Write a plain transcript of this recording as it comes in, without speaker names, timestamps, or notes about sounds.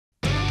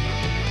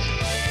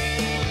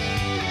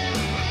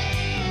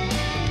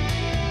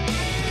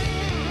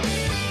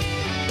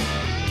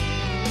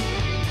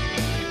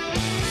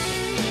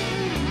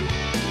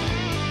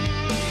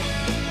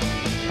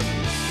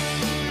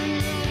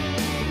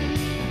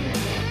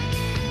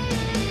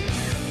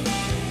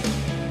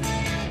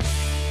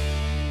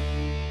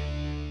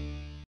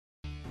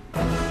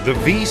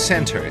The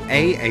Vcenter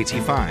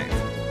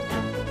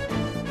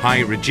A85. High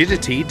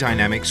rigidity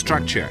dynamic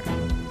structure.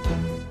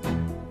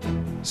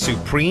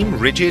 Supreme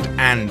rigid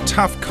and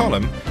tough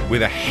column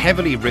with a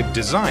heavily ribbed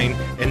design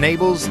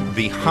enables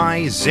the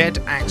high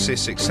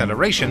Z-axis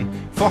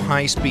acceleration for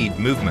high-speed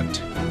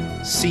movement.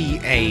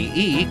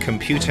 CAE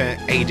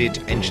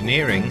computer-aided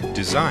engineering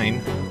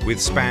design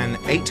with span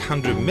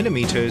 800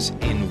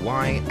 mm in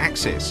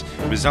Y-axis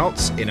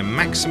results in a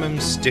maximum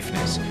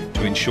stiffness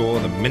to ensure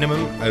the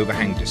minimum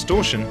overhang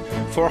distortion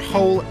for a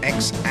whole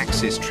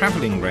X-axis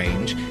traveling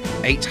range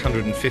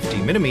 850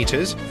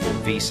 mm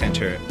for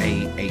Vcenter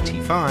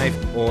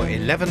A85 or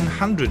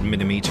 1100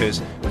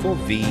 mm for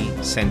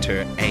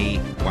Vcenter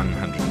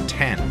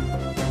A110.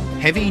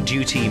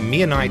 Heavy-duty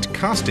Meehanite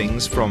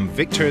castings from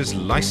Victor's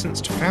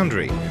licensed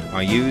foundry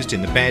are used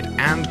in the bed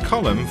and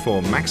column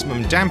for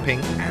maximum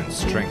damping and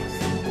strength.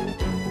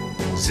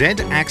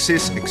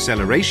 Z-axis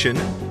acceleration,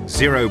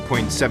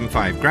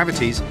 0.75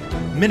 gravities,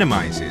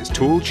 minimizes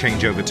tool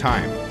changeover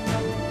time.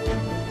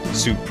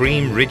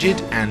 Supreme rigid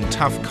and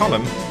tough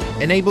column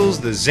enables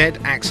the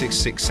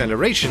Z-axis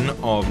acceleration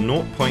of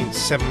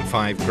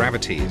 0.75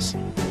 gravities.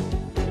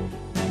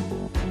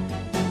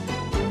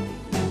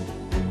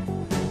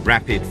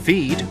 Rapid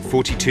feed,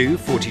 42,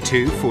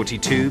 42,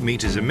 42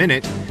 meters a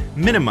minute,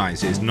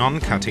 minimizes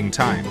non-cutting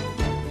time.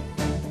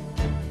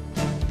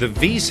 The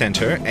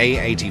Vcenter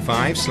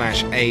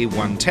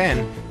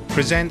A85/A110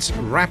 presents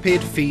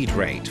rapid feed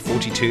rate,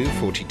 42,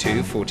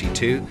 42,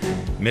 42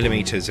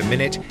 millimeters a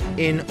minute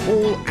in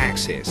all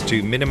axes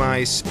to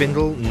minimize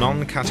spindle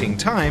non-cutting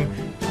time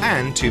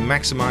and to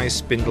maximize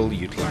spindle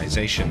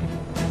utilization.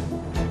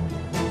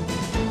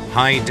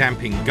 High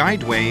damping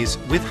guideways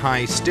with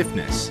high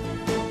stiffness.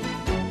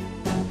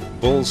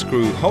 Ball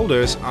screw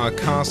holders are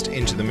cast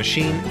into the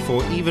machine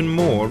for even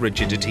more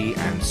rigidity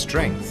and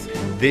strength.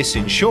 This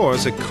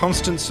ensures a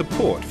constant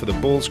support for the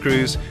ball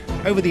screws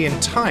over the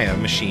entire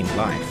machine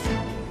life.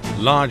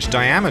 Large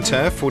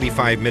diameter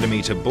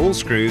 45mm ball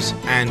screws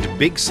and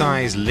big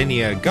size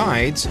linear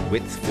guides,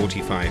 width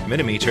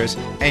 45mm,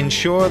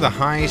 ensure the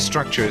high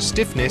structure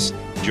stiffness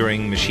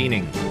during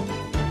machining.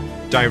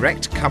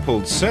 Direct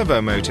coupled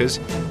servo motors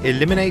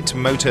eliminate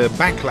motor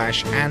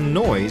backlash and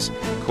noise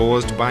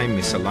caused by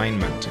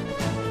misalignment.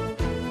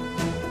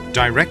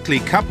 Directly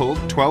coupled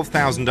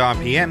 12,000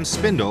 RPM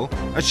spindle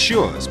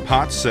assures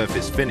part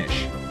surface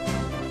finish.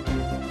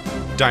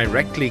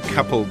 Directly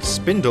coupled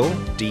spindle,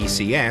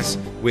 DCS,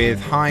 with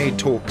high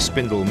torque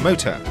spindle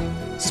motor.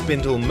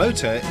 Spindle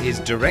motor is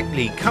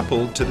directly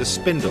coupled to the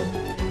spindle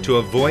to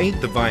avoid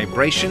the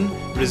vibration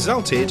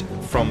resulted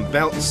from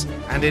belts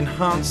and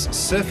enhance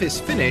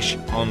surface finish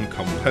on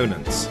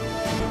components.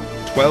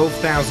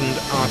 12,000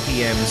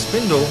 RPM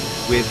spindle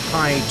with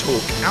high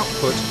torque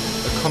output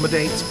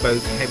accommodates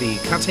both heavy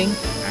cutting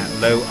at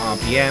low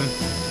RPM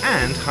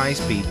and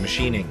high-speed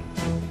machining.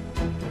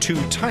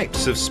 Two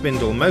types of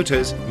spindle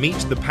motors meet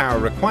the power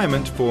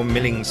requirement for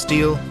milling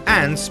steel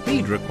and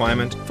speed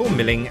requirement for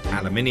milling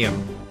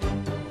aluminium.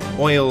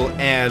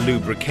 Oil-air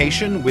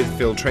lubrication with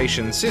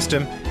filtration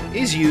system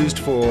is used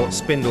for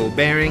spindle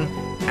bearing,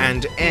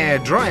 and air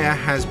dryer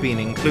has been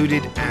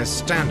included as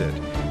standard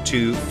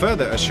to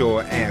further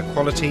assure air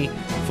quality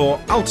for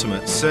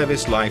ultimate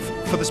service life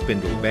for the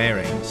spindle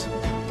bearings.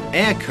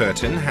 Air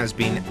curtain has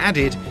been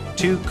added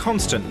to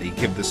constantly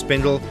give the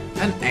spindle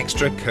an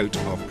extra coat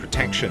of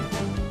protection.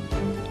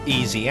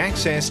 Easy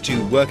access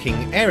to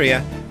working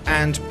area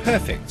and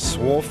perfect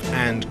swarf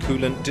and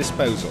coolant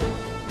disposal.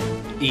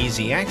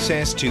 Easy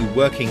access to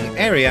working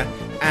area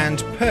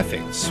and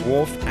perfect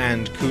swarf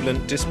and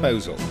coolant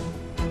disposal.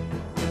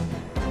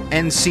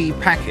 NC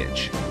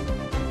package.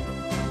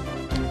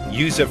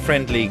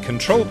 User-friendly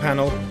control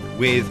panel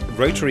with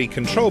rotary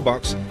control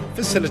box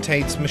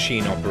facilitates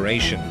machine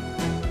operation.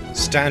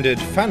 Standard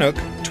FANUC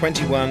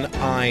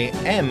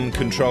 21IM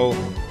control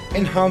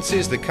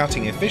enhances the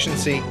cutting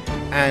efficiency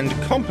and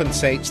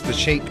compensates the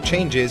shape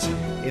changes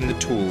in the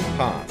tool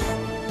path.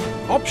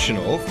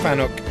 Optional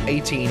FANUC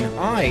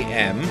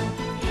 18IM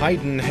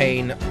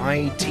Heidenhain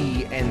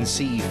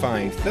ITNC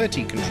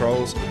 530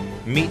 controls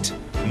meet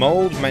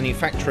mold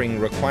manufacturing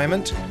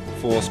requirement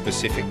for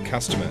specific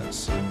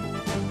customers.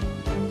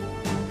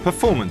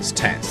 Performance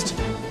test.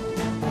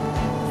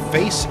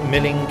 Face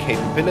milling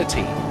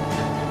capability.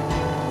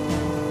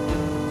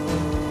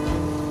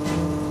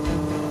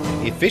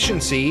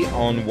 Efficiency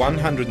on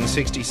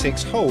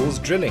 166 holes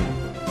drilling.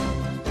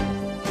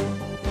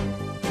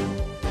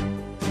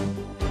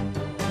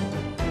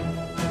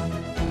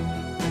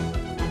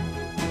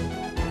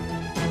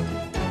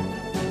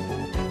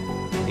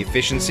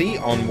 Efficiency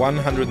on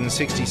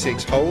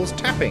 166 holes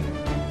tapping.